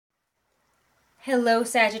Hello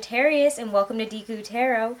Sagittarius and welcome to Deku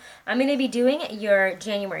Tarot. I'm going to be doing your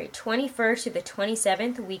January 21st to the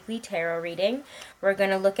 27th weekly tarot reading. We're going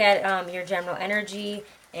to look at your general energy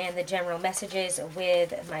and the general messages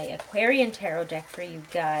with my Aquarian tarot deck for you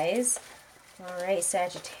guys. Alright,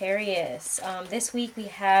 Sagittarius. This week we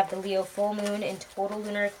have the Leo full moon in total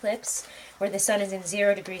lunar eclipse, where the sun is in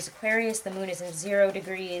 0 degrees Aquarius, the moon is in 0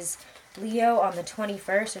 degrees Leo on the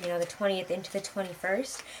 21st, or the 20th into the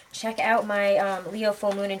 21st. Check out my Leo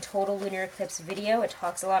full moon in total lunar eclipse video. It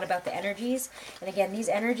talks a lot about the energies. And again, these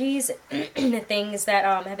energies, the things that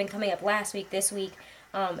have been coming up last week, this week,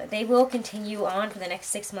 they will continue on for the next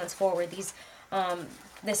 6 months forward.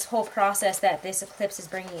 This whole process that this eclipse is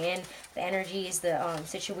bringing in, the energies, the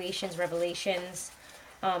situations, revelations,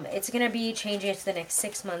 it's going to be changing it to the next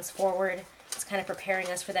 6 months forward. It's kind of preparing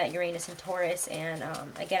us for that Uranus and Taurus. And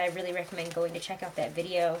again, I really recommend going to check out that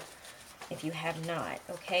video if you have not.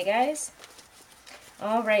 Okay, guys?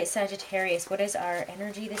 All right, Sagittarius, what is our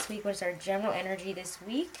energy this week? What is our general energy this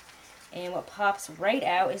week? And what pops right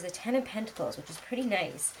out is the Ten of Pentacles, which is pretty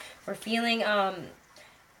nice. We're feeling a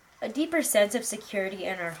deeper sense of security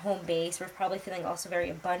in our home base. We're probably feeling also very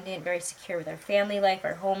abundant, very secure with our family life,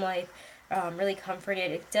 our home life, really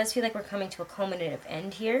comforted. It does feel like we're coming to a culminative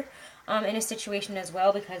end here in a situation as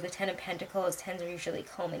well, because the Ten of Pentacles tends are usually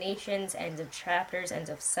culminations, ends of chapters, ends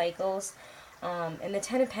of cycles. And the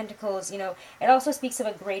Ten of Pentacles, it also speaks of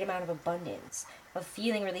a great amount of abundance, of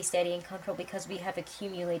feeling really steady and comfortable because we have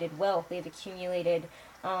accumulated wealth. We have accumulated,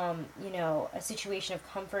 a situation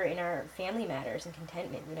of comfort in our family matters and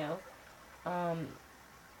contentment,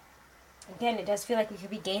 Again, it does feel like we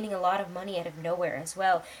could be gaining a lot of money out of nowhere as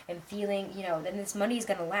well, and feeling, then this money is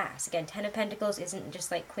going to last. Again, Ten of Pentacles isn't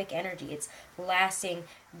just like quick energy, it's lasting,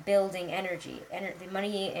 building energy, the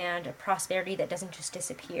money and prosperity that doesn't just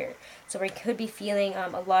disappear. So we could be feeling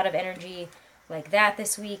a lot of energy like that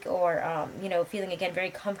this week, or, feeling, again,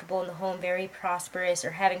 very comfortable in the home, very prosperous,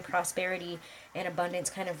 or having prosperity and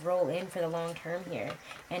abundance kind of roll in for the long term here,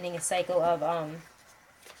 ending a cycle of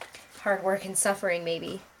hard work and suffering,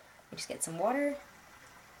 maybe. Just get some water.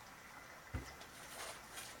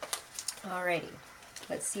 Alrighty,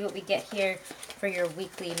 let's see what we get here for your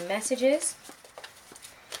weekly messages.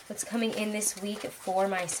 What's coming in this week for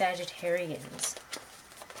my Sagittarians?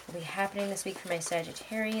 What will be happening this week for my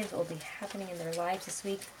Sagittarians? What will be happening in their lives this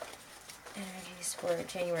week? Energies for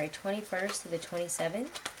January 21st to the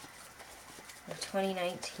 27th of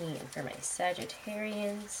 2019 for my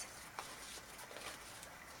Sagittarians.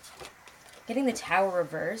 Getting the Tower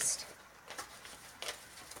reversed.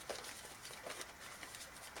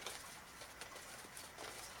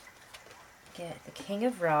 Get the King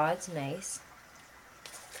of Rods, nice.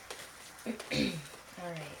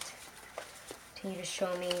 Alright. Continue to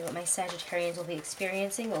show me what my Sagittarians will be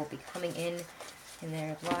experiencing, what will be coming in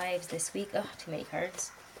their lives this week. Oh, too many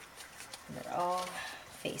cards. And they're all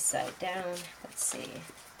face side down. Let's see.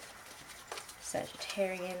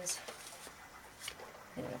 Sagittarians.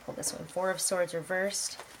 I'm going to pull this one. Four of Swords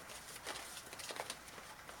reversed.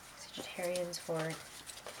 Sagittarians for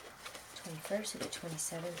 21st to the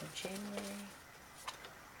 27th of January.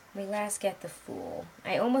 We last get the Fool.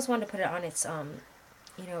 I almost wanted to put it on its,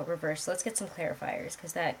 reverse. So let's get some clarifiers,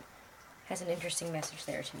 because that has an interesting message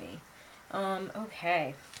there to me.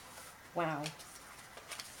 Okay. Wow.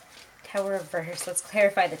 Tower reverse. Let's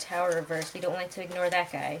clarify the Tower reverse. We don't like to ignore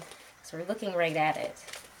that guy. So we're looking right at it.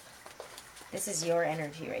 This is your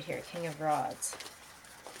energy right here, King of Rods.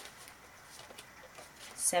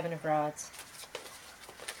 Seven of Rods.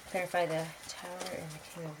 Clarify the Tower and the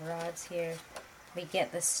King of Rods here. We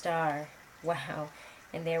get the Star. Wow.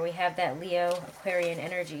 And there we have that Leo Aquarian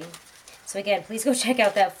energy. So again, please go check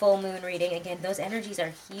out that full moon reading. Again, those energies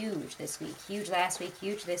are huge this week. Huge last week,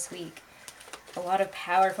 huge this week. A lot of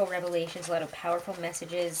powerful revelations, a lot of powerful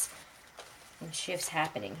messages and shifts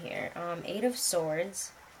happening here. Eight of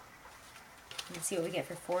Swords. Let's see what we get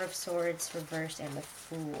for Four of Swords reversed and the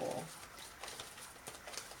Fool.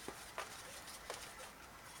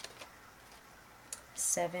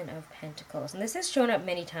 Seven of Pentacles. And this has shown up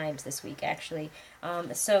many times this week, actually.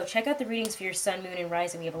 So check out the readings for your Sun, Moon, and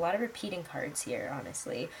Rising. We have a lot of repeating cards here,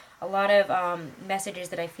 honestly. A lot of messages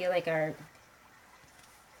that I feel like are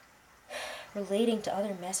relating to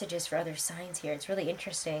other messages for other signs here. It's really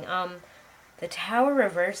interesting. The Tower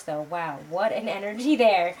reverse, though, wow, what an energy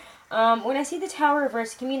there. When I see the Tower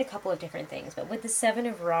reverse, it can mean a couple of different things. But with the Seven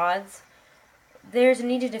of Rods, there's a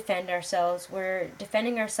need to defend ourselves. We're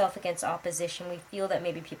defending ourselves against opposition. We feel that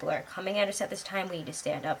maybe people are coming at us at this time. We need to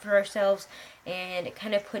stand up for ourselves and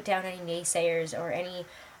kind of put down any naysayers or any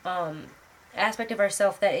aspect of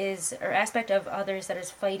ourselves that is, or aspect of others that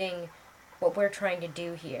is fighting what we're trying to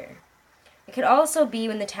do here. It could also be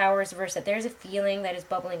when the Tower is reversed that there's a feeling that is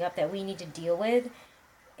bubbling up that we need to deal with,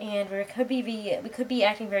 and we could be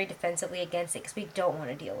acting very defensively against it because we don't want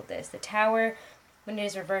to deal with this. The Tower, when it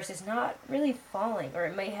is reversed, is not really falling, or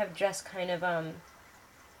it might have just kind of I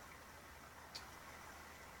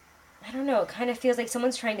don't know, it kind of feels like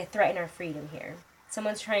someone's trying to threaten our freedom here.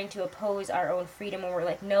 Someone's trying to oppose our own freedom, and we're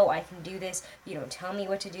like, no, I can do this. You don't tell me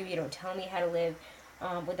what to do. You don't tell me how to live.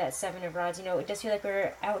 With that Seven of Rods, it does feel like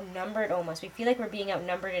we're outnumbered almost. We feel like we're being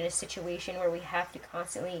outnumbered in a situation where we have to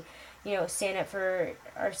constantly, stand up for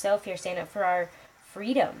ourselves here, stand up for our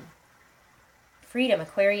freedom. Freedom.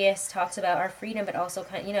 Aquarius talks about our freedom, but also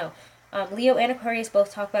Leo and Aquarius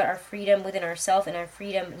both talk about our freedom within ourselves and our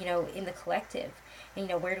freedom, in the collective. And,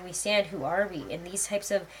 where do we stand? Who are we? And these types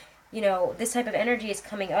of, this type of energy is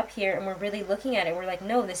coming up here, and we're really looking at it. We're like,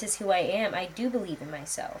 no, this is who I am. I do believe in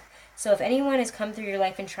myself. So if anyone has come through your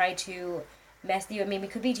life and tried to mess with you, we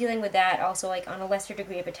could be dealing with that also, like, on a lesser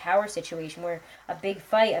degree of a Tower situation where a big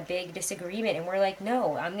fight, a big disagreement, and we're like,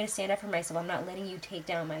 no, I'm going to stand up for myself. I'm not letting you take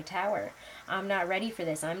down my tower. I'm not ready for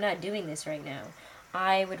this. I'm not doing this right now.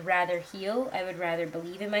 I would rather heal. I would rather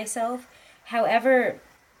believe in myself. However,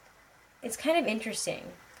 it's kind of interesting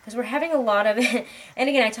because we're having a lot of, and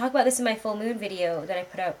again, I talk about this in my full moon video that I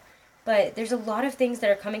put up, but there's a lot of things that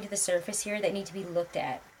are coming to the surface here that need to be looked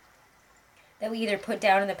at, that we either put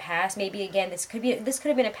down in the past. Maybe again, this could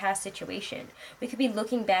have been a past situation. We could be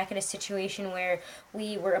looking back at a situation where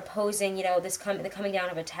we were opposing, the coming down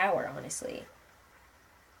of a tower, honestly,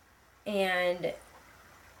 and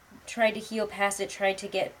tried to heal past it, tried to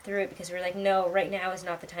get through it because we're like, no, right now is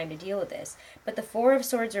not the time to deal with this. But the Four of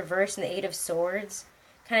Swords reversed and the Eight of Swords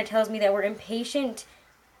kind of tells me that we're impatient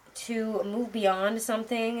to move beyond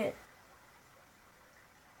something.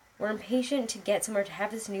 We're impatient to get somewhere, to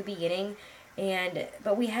have this new beginning.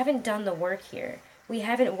 But we haven't done the work here. We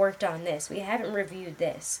haven't worked on this. We haven't reviewed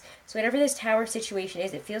this. So whatever this Tower situation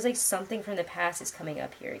is, it feels like something from the past is coming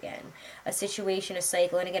up here again. A situation, a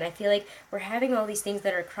cycle. And again, I feel like we're having all these things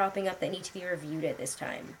that are cropping up that need to be reviewed at this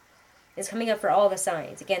time. It's coming up for all the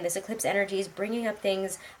signs. Again, this eclipse energy is bringing up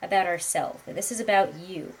things about ourselves. This is about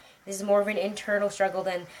you. This is more of an internal struggle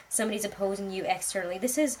than somebody's opposing you externally.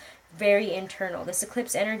 This is very internal. This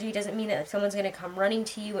eclipse energy doesn't mean that someone's going to come running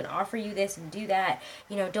to you and offer you this and do that.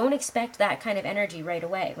 Don't expect that kind of energy right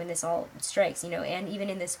away when this all strikes, and even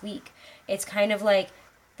in this week. It's kind of like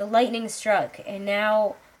the lightning struck, and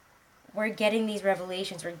now we're getting these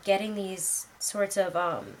revelations. We're getting these sorts of,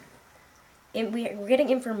 we're getting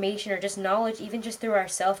information or just knowledge, even just through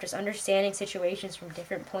ourselves, just understanding situations from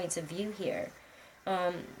different points of view here.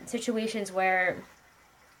 Situations where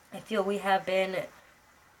I feel we have been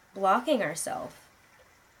blocking ourselves.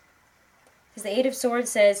 Because the Eight of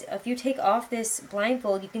Swords says, if you take off this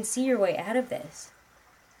blindfold, you can see your way out of this.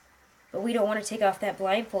 But we don't want to take off that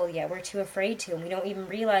blindfold yet. We're too afraid to, and we don't even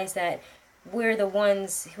realize that we're the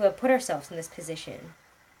ones who have put ourselves in this position.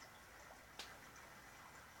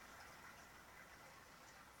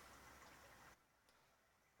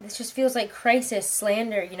 This just feels like crisis,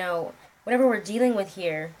 slander, whatever we're dealing with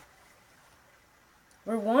here.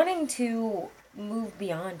 We're wanting to move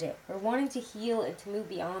beyond it. We're wanting to heal and to move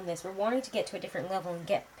beyond this. We're wanting to get to a different level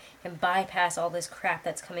and bypass all this crap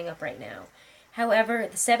that's coming up right now. However,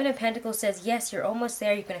 the Seven of Pentacles says, yes, you're almost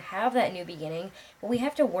there. You're going to have that new beginning, but we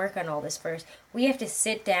have to work on all this first. We have to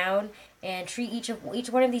sit down and treat each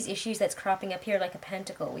one of these issues that's cropping up here like a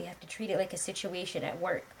pentacle. We have to treat it like a situation at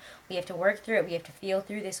work. We have to work through it. We have to feel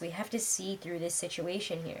through this. We have to see through this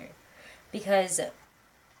situation here. Because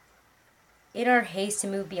in our haste to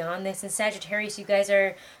move beyond this, and Sagittarius, you guys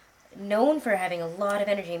are known for having a lot of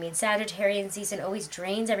energy. Sagittarian season always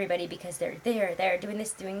drains everybody because they're doing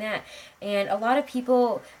this, doing that. And a lot of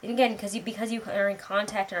people, and again, because you are in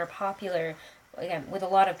contact and are popular, again, with a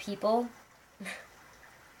lot of people,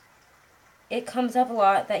 it comes up a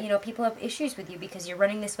lot that, people have issues with you because you're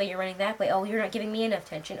running this way, you're running that way. Oh, you're not giving me enough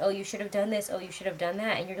attention. Oh, you should have done this. Oh, you should have done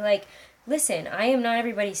that. And you're like, listen, I am not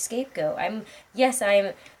everybody's scapegoat. I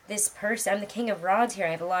am this person. I'm the King of Rods here.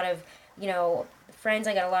 I have a lot of, friends.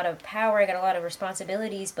 I got a lot of power. I got a lot of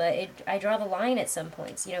responsibilities, but I draw the line at some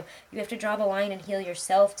points. You have to draw the line and heal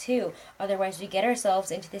yourself too. Otherwise, we get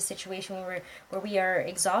ourselves into this situation where we are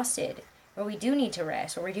exhausted, where we do need to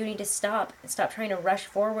rest, where we do need to stop trying to rush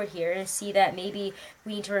forward here and see that maybe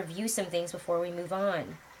we need to review some things before we move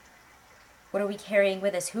on. What are we carrying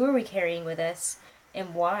with us? Who are we carrying with us?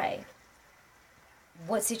 And why?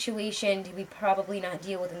 What situation did we probably not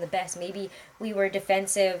deal with in the best? Maybe we were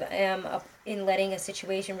defensive in letting a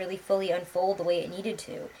situation really fully unfold the way it needed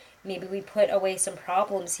to. Maybe we put away some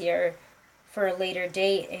problems here for a later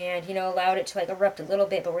date and, you know, allowed it to like erupt a little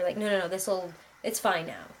bit, but we're like, no, no, no, it's fine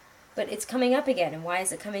now. But it's coming up again. And why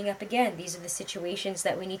is it coming up again? These are the situations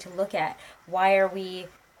that we need to look at. Why are we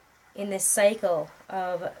in this cycle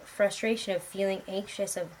of frustration, of feeling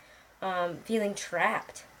anxious, of feeling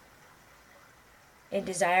trapped, and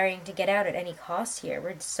desiring to get out at any cost here?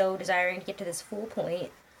 We're so desiring to get to this full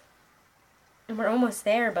point, and we're almost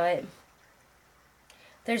there, but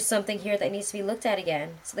there's something here that needs to be looked at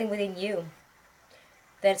again. Something within you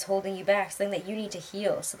that's holding you back, something that you need to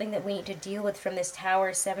heal, something that we need to deal with from this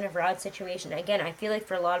Tower, Seven of Rods situation. Again, I feel like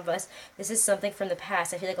for a lot of us, this is something from the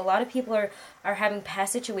past. I feel like a lot of people are having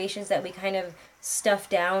past situations that we kind of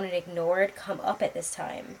stuffed down and ignored come up at this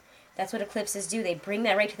time. That's what eclipses do. They bring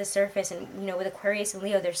that right to the surface, and, you know, with Aquarius and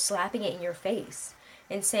Leo, they're slapping it in your face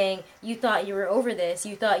and saying, you thought you were over this,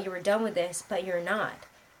 you thought you were done with this, but you're not.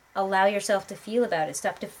 Allow yourself to feel about it.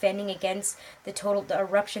 Stop defending against the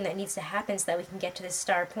eruption that needs to happen so that we can get to this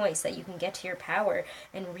star point, so that you can get to your power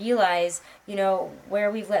and realize, you know,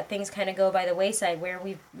 where we've let things kind of go by the wayside, where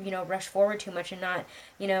we've, you know, rushed forward too much and not,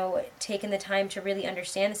 you know, taken the time to really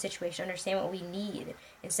understand the situation, understand what we need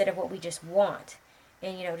instead of what we just want.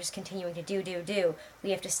 And, you know, just continuing to do. We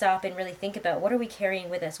have to stop and really think about, what are we carrying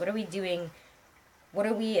with us? What are we doing? What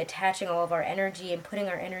are we attaching all of our energy and putting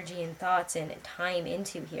our energy and thoughts and time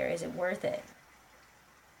into here? Is it worth it?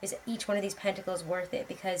 Is each one of these pentacles worth it?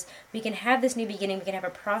 Because we can have this new beginning, we can have a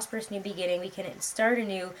prosperous new beginning, we can start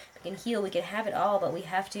anew, we can heal, we can have it all, but we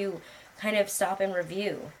have to kind of stop and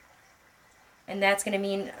review. And that's going to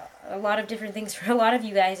mean a lot of different things for a lot of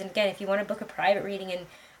you guys. And again, if you want to book a private reading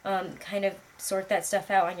and kind of sort that stuff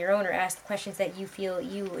out on your own, or ask the questions that you feel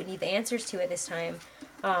you need the answers to at this time,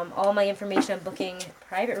 all my information on booking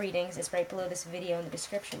private readings is right below this video in the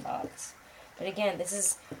description box. But again, this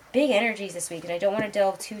is big energies this week, and I don't want to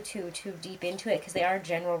delve too deep into it because they are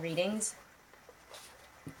general readings.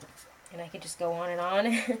 And I could just go on and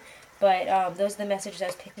on. But those are the messages I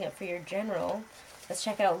was picking up for your general. Let's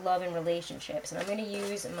check out love and relationships. And I'm going to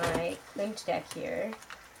use my Klimt deck here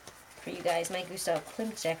for you guys, my Gustav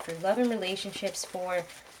Klimt deck for love and relationships for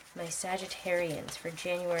my Sagittarians for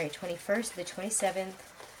January 21st to the 27th,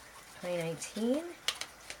 2019.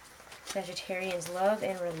 Sagittarians, love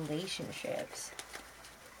and relationships.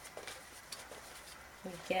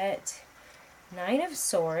 We get Nine of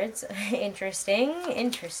Swords. Interesting.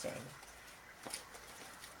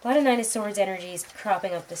 A lot of Nine of Swords energies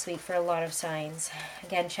cropping up this week for a lot of signs.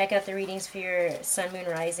 Again, check out the readings for your Sun, Moon,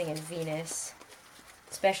 Rising, and Venus.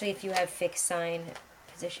 Especially if you have fixed sign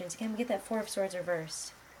positions. Again, we get that Four of Swords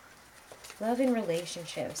reversed. Love and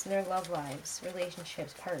relationships, and their love lives,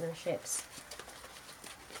 relationships, partnerships,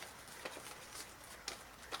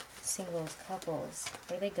 singles, couples.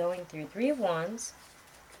 What are they going through? Three of Wands.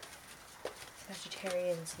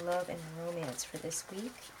 Sagittarians, love and romance for this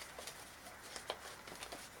week.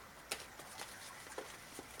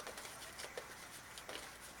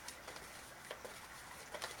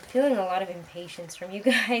 Feeling a lot of impatience from you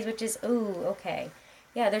guys, which is, ooh, okay.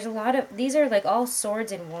 Yeah, there's a lot of, these are like all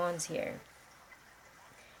swords and wands here.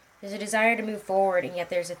 There's a desire to move forward, and yet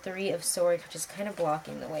there's a Three of Swords, which is kind of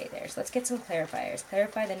blocking the way there. So let's get some clarifiers.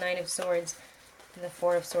 Clarify the Nine of Swords and the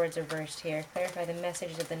Four of Swords reversed here. Clarify the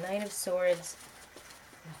messages of the Nine of Swords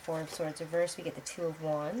and the Four of Swords reversed. We get the Two of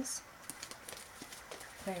Wands.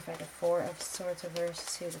 Clarify the Four of Swords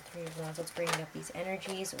reversed to the Three of Wands. Let's bring up these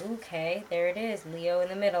energies. Okay, there it is. Leo in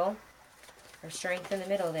the middle. Or strength in the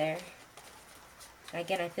middle there.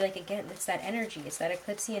 Again, I feel like, again, it's that energy. It's that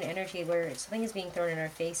Eclipsean energy where something is being thrown in our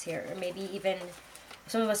face here. Or maybe even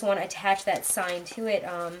some of us want to attach that sign to it.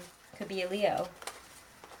 Could be a Leo.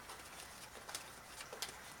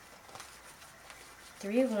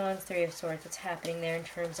 Three of Wands, Three of Swords. What's happening there in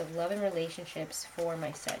terms of love and relationships for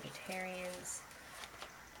my Sagittarians?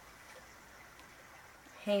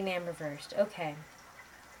 Hangman reversed. Okay.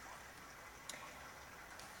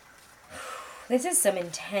 This is some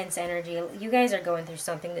intense energy. You guys are going through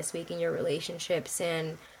something this week in your relationships,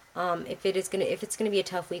 and if it's gonna be a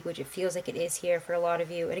tough week, which it feels like it is here for a lot of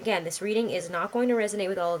you. And again, this reading is not going to resonate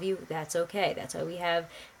with all of you. That's okay. That's why we have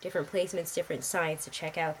different placements, different signs to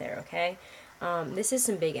check out there. Okay. This is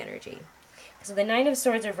some big energy. So the Nine of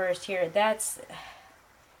Swords reversed here. That's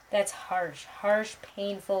harsh,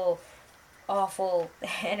 painful, awful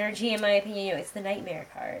energy, in my opinion. You know, it's the Nightmare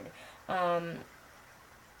card.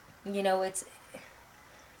 You know, it's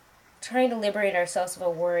trying to liberate ourselves of a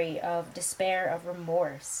worry, of despair, of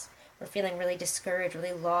remorse. We're feeling really discouraged,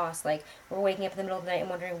 really lost. Like, we're waking up in the middle of the night and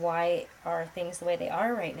wondering, why are things the way they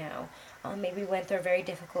are right now? Maybe we went through a very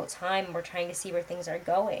difficult time and we're trying to see where things are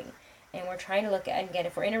going. And we're trying to look at, again,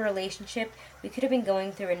 if we're in a relationship, we could have been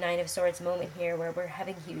going through a Nine of Swords moment here where we're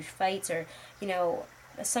having huge fights, or, you know,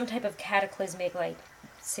 some type of cataclysmic, like,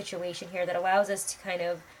 situation here that allows us to kind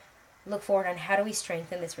of look forward on how do we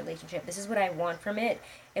strengthen this relationship. This is what I want from it.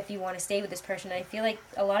 If you want to stay with this person, I feel like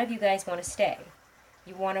a lot of you guys want to stay.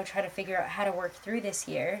 You want to try to figure out how to work through this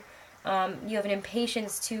here. You have an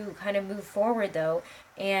impatience to kind of move forward, though,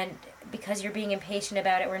 and because you're being impatient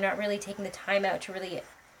about it, we're not really taking the time out to really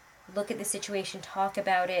look at the situation, talk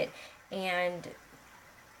about it, and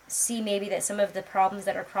see maybe that some of the problems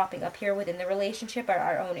that are cropping up here within the relationship are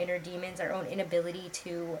our own inner demons, our own inability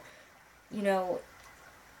to, you know,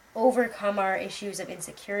 overcome our issues of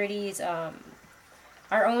insecurities,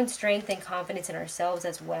 our own strength and confidence in ourselves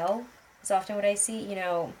as well. Is often what I see. You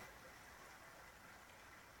know,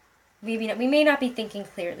 we may not be thinking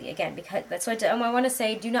clearly, again, because that's what I want to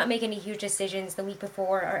say. Do not make any huge decisions the week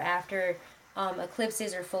before or after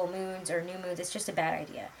eclipses or full moons or new moons. It's just a bad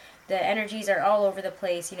idea. The energies are all over the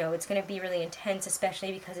place. You know, it's going to be really intense,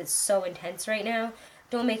 especially because it's so intense right now.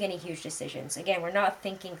 Don't make any huge decisions. Again, we're not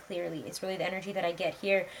thinking clearly. It's really the energy that I get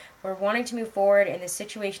here. We're wanting to move forward, and this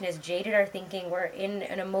situation has jaded our thinking. We're in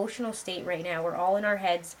an emotional state right now. We're all in our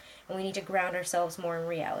heads, and we need to ground ourselves more in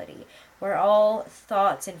reality. We're all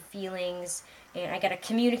thoughts and feelings, and I gotta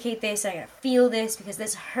communicate this, I gotta feel this, because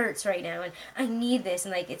this hurts right now, and I need this,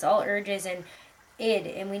 and like, it's all urges and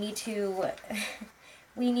and we need to,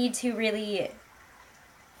 we need to really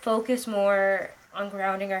focus more on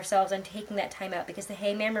grounding ourselves and taking that time out, because the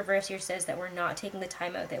Hangman reverse here says that we're not taking the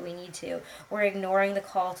time out that we need to. We're ignoring the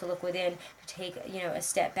call to look within, to take, you know, a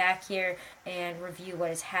step back here and review what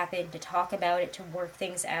has happened, to talk about it, to work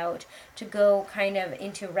things out, to go kind of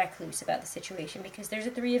into recluse about the situation, because there's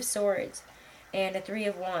a Three of Swords and a Three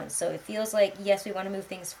of Wands. So it feels like, yes, we want to move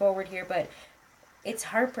things forward here, but it's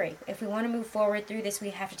heartbreak. If we want to move forward through this, we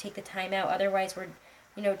have to take the time out. Otherwise, we're,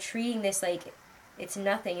 you know, treating this like it's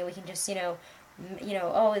nothing, and we can just, you know,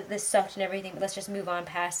 oh, this sucked and everything, but let's just move on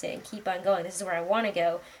past it and keep on going. This is where I want to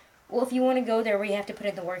go. Well, if you want to go there, we have to put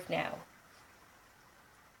in the work now.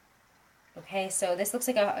 Okay, so this looks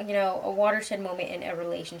like a, you know, a watershed moment in a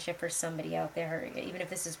relationship for somebody out there, even if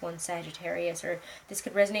this is one Sagittarius, or this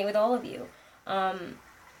could resonate with all of you.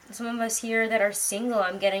 Some of us here that are single,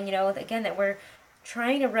 I'm getting, you know, again, that we're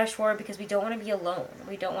trying to rush forward because we don't want to be alone.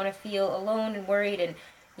 We don't want to feel alone and worried and,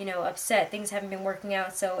 you know, upset. Things haven't been working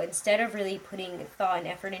out. So instead of really putting thought and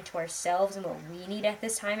effort into ourselves and what we need at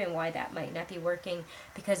this time and why that might not be working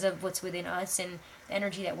because of what's within us and the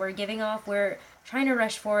energy that we're giving off, we're trying to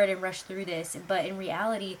rush forward and rush through this. But in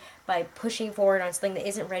reality, by pushing forward on something that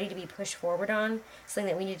isn't ready to be pushed forward on, something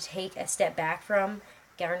that we need to take a step back from,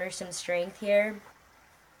 garner some strength here.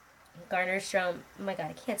 Garner some, oh my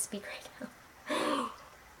god, I can't speak right now.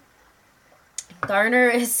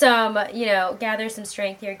 Garner some, you know, gather some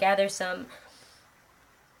strength here, gather some,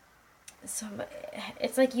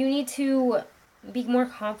 it's like you need to be more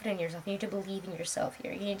confident in yourself. You need to believe in yourself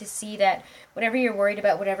here. You need to see that whatever you're worried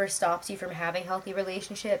about, whatever stops you from having healthy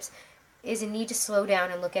relationships, is a need to slow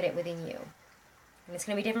down and look at it within you. And it's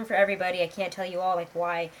going to be different for everybody. I can't tell you all, like,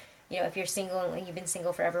 why, you know, if you're single and you've been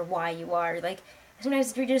single forever, why you are, like,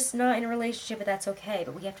 sometimes you're just not in a relationship, but that's okay.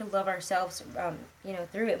 But we have to love ourselves, you know,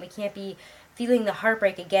 through it. And we can't be feeling the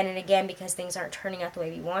heartbreak again and again because things aren't turning out the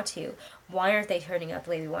way we want to. Why aren't they turning out the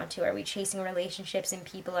way we want to? Are we chasing relationships and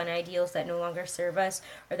people and ideals that no longer serve us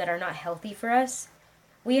or that are not healthy for us?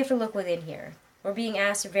 We have to look within here. We're being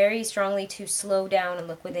asked very strongly to slow down and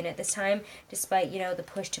look within at this time, despite, you know, the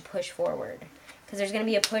push to push forward. Because there's going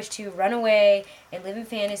to be a push to run away and live in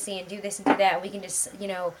fantasy and do this and do that. We can just, you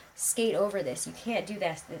know, skate over this. You can't do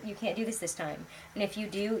that. You can't do this time. And if you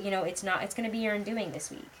do, you know, it's going to be your undoing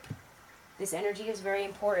this week. This energy is very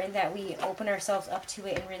important that we open ourselves up to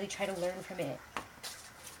it and really try to learn from it.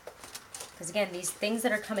 Because again, these things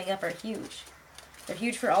that are coming up are huge. They're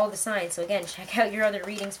huge for all the signs. So again, check out your other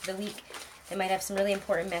readings for the week. They might have some really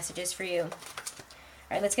important messages for you. All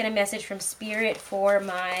right, let's get a message from Spirit for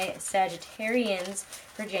my Sagittarians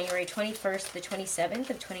for January 21st to the 27th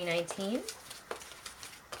of 2019.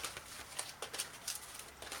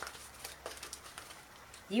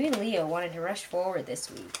 You and Leo wanted to rush forward this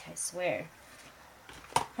week, I swear.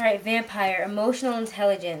 All right, Vampire, Emotional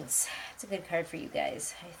Intelligence. It's a good card for you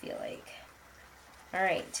guys, I feel like. All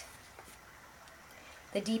right.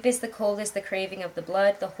 The deepest, the coldest, the craving of the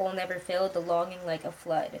blood, the hole never filled, the longing like a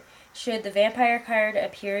flood. Should the Vampire card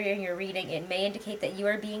appear in your reading, it may indicate that you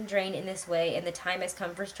are being drained in this way and the time has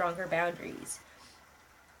come for stronger boundaries.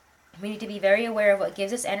 We need to be very aware of what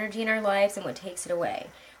gives us energy in our lives and what takes it away.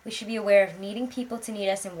 We should be aware of needing people to need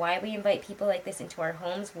us and why we invite people like this into our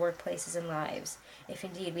homes, workplaces, and lives, if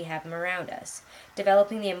indeed we have them around us.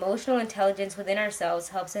 Developing the emotional intelligence within ourselves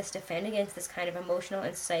helps us defend against this kind of emotional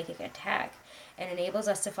and psychic attack and enables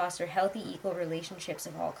us to foster healthy, equal relationships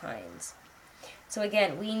of all kinds. So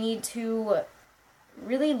again, we need to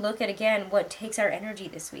really look at, again, what takes our energy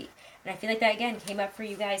this week. And I feel like that, again, came up for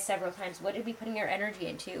you guys several times. What are we putting our energy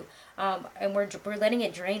into? And we're letting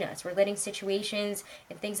it drain us. We're letting situations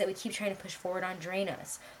and things that we keep trying to push forward on drain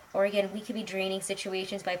us. Or, again, we could be draining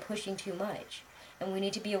situations by pushing too much. And we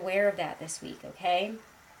need to be aware of that this week, okay?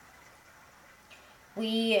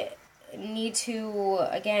 We need to,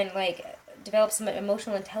 again, like, develop some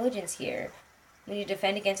emotional intelligence here. We need to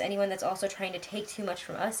defend against anyone that's also trying to take too much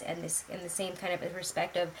from us, and this in the same kind of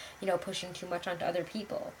respect of, pushing too much onto other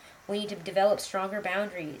people. We need to develop stronger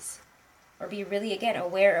boundaries, or be really, again,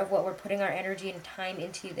 aware of what we're putting our energy and time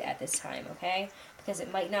into at this time, okay? Because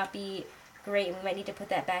it might not be great, and we might need to put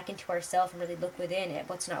that back into ourselves and really look within at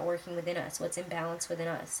what's not working within us, what's imbalanced within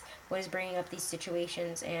us, what is bringing up these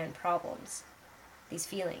situations and problems, these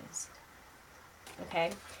feelings, okay?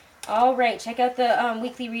 All right, check out the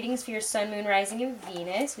weekly readings for your Sun, Moon, Rising, and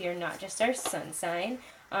Venus. We are not just our sun sign.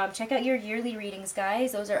 Check out your yearly readings,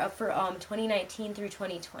 guys. Those are up for 2019 through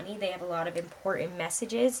 2020. They have a lot of important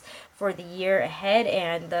messages for the year ahead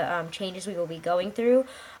and the changes we will be going through.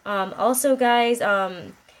 Also, guys,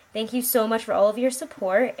 thank you so much for all of your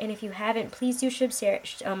support. And if you haven't, please do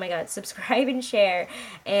subscribe and share.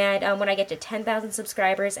 And when I get to 10,000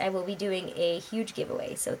 subscribers, I will be doing a huge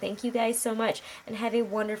giveaway. So thank you guys so much, and have a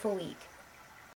wonderful week.